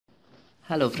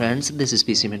Hello friends, this is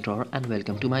PC Mentor and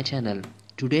welcome to my channel.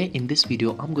 Today in this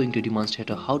video I'm going to demonstrate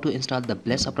how to install the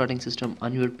Bliss operating system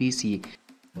on your PC.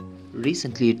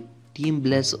 Recently Team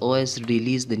Bliss OS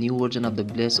released the new version of the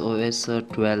Bliss OS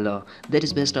 12 that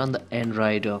is based on the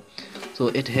Android. So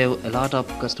it have a lot of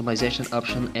customization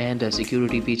options and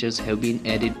security features have been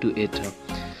added to it.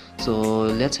 So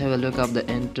let's have a look at the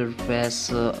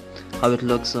interface, how it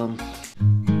looks.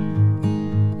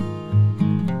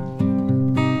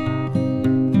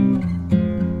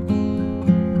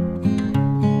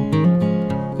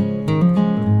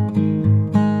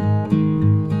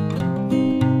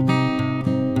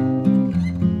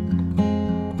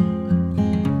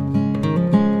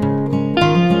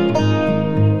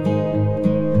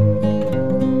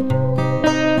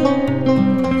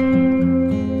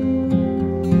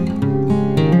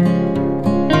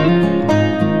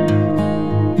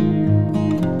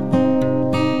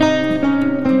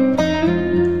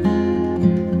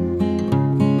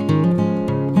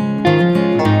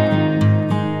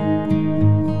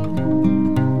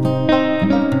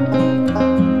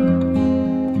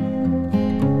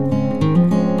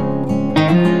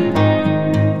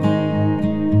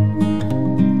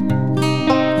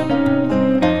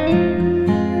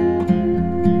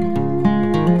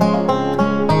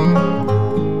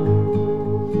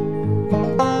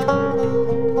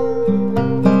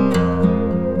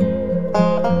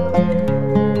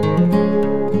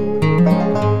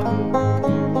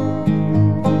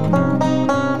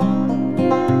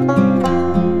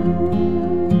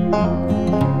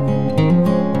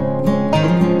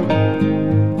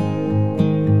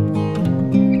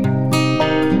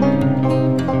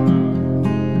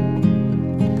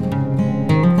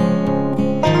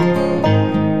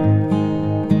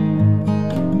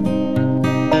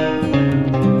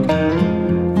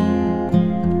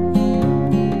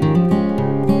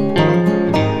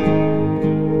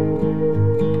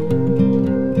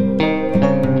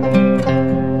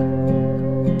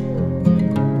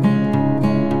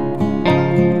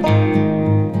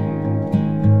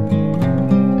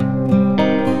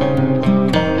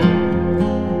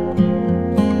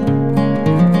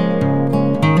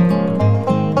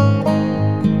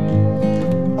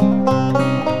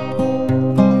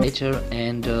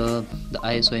 And the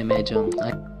ISO image.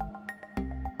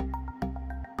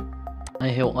 I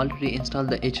have already installed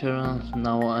the etcher.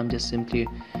 Now I'm just simply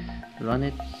run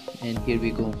it, and here we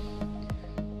go.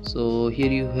 So here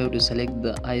you have to select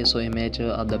the ISO image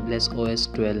of the Bliss OS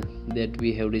 12 that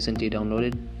we have recently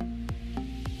downloaded,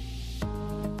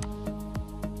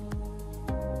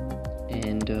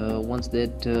 and once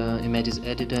that image is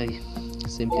added, I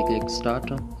simply click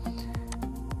start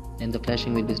and the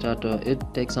flashing will be started. It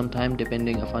takes some time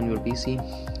depending upon your PC,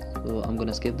 so I'm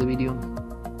gonna skip the video.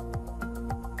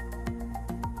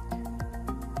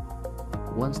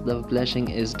 Once the flashing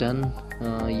is done,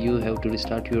 you have to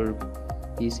restart your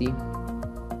PC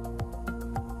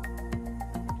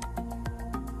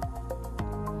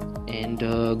and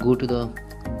go to the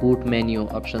boot menu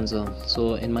options.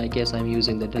 So in my case I'm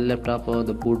using the Dell laptop.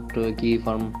 The boot key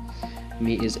for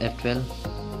me is F12,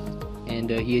 and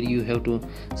here you have to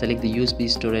select the USB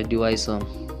storage device,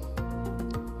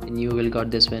 and you will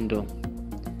got this window.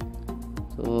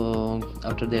 So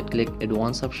after that click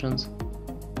advanced options,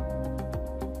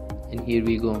 and here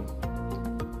we go.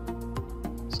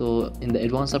 So in the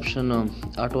advanced option,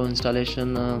 auto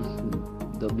installation,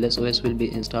 the Bliss OS will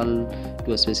be installed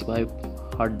to a specified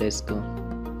hard disk,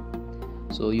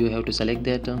 so you have to select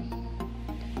that.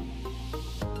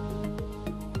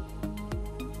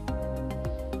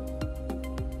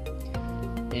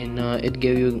 And it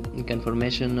gave you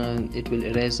confirmation it will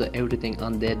erase everything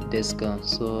on that disk,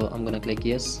 so I'm gonna click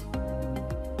yes.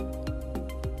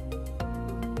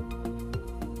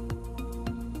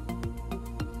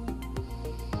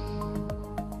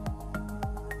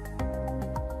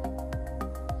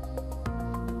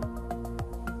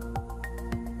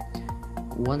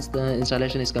 Once the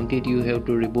installation is complete, you have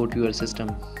to reboot your system,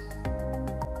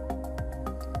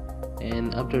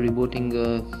 and after rebooting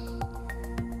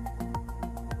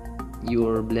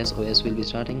your Bliss OS will be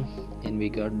starting, and we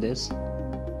got this.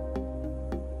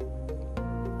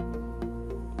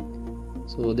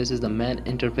 So this is the main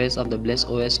interface of the Bliss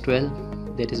OS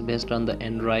 12 that is based on the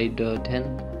Android 10.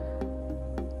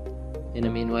 In the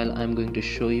meanwhile I'm going to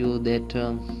show you that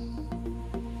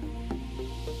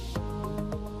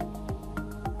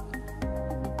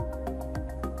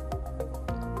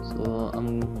so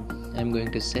I'm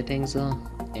going to settings,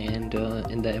 and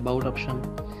in the about option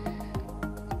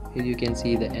here you can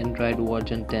see the Android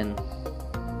version 10.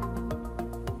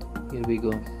 Here we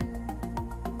go.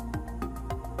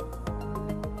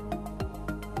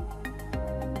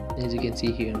 as you can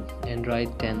see here,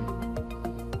 Android 10.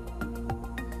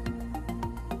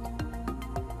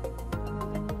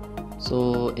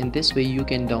 So in this way you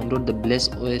can download the Bliss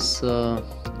OS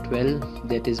 12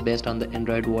 that is based on the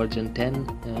Android version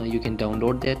 10. You can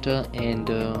download that and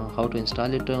how to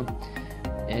install it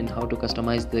and how to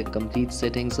customize the complete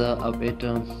settings of it.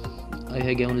 I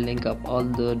have given link of all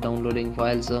the downloading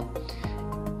files.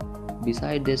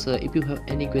 Beside this, if you have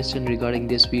any question regarding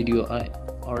this video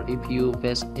or if you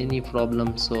face any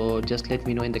problem, so just let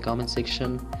me know in the comment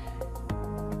section.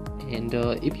 And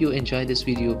if you enjoy this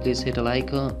video, please hit a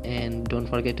like and don't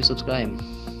forget to subscribe.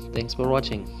 Thanks for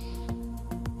watching.